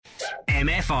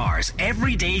MFR's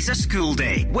Every Day's a School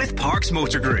Day with Parks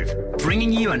Motor Group,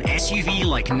 bringing you an SUV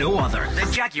like no other,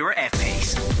 the Jaguar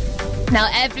F-Pace. Now,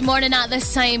 every morning at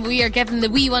this time, we are giving the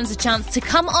wee ones a chance to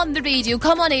come on the radio,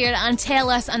 come on air and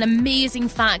tell us an amazing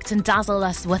fact and dazzle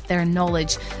us with their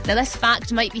knowledge. Now, this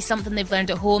fact might be something they've learned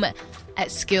at home,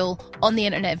 at school, on the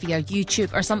internet via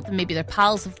YouTube, or something maybe their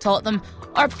pals have taught them,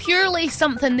 or purely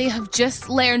something they have just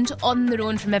learned on their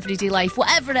own from everyday life.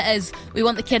 Whatever it is, we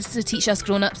want the kids to teach us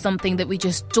grown-ups something that we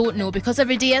just don't know, because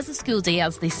every day is a school day,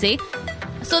 as they say.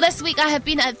 So this week I have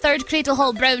been at Third Cradle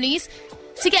Hall Brownies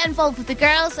to get involved with the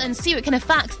girls and see what kind of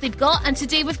facts they've got. And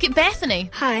today we've got Bethany.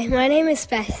 Hi, my name is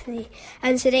Bethany,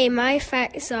 and today my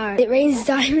facts are: it rains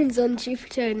diamonds on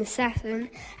Jupiter and Saturn,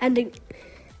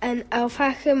 and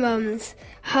alpaca mums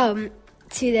hum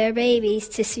to their babies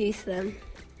to soothe them.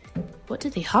 What do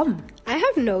they hum? I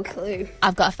have no clue.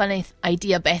 I've got a funny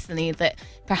idea, Bethany, that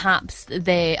perhaps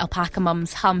the alpaca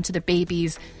mums hum to their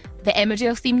babies the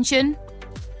Emmerdale theme tune.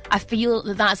 I feel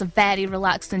that that's a very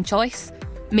relaxing choice.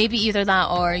 Maybe either that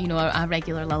or, a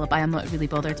regular lullaby. I'm not really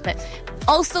bothered. But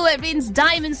also, it rains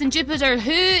diamonds in Jupiter.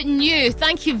 Who knew?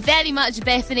 Thank you very much,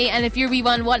 Bethany. And if your wee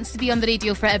one wants to be on the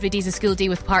radio for Every Day's a School Day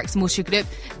with Parks Motor Group,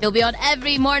 they'll be on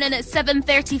every morning at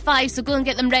 7:35. So go and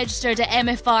get them registered at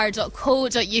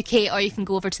mfr.co.uk, or you can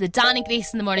go over to the Dan and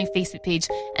Grace in the Morning Facebook page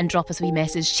and drop us a wee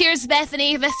message. Cheers,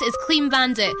 Bethany. This is Clean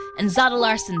Bandit and Zara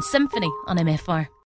Larsson Symphony on MFR.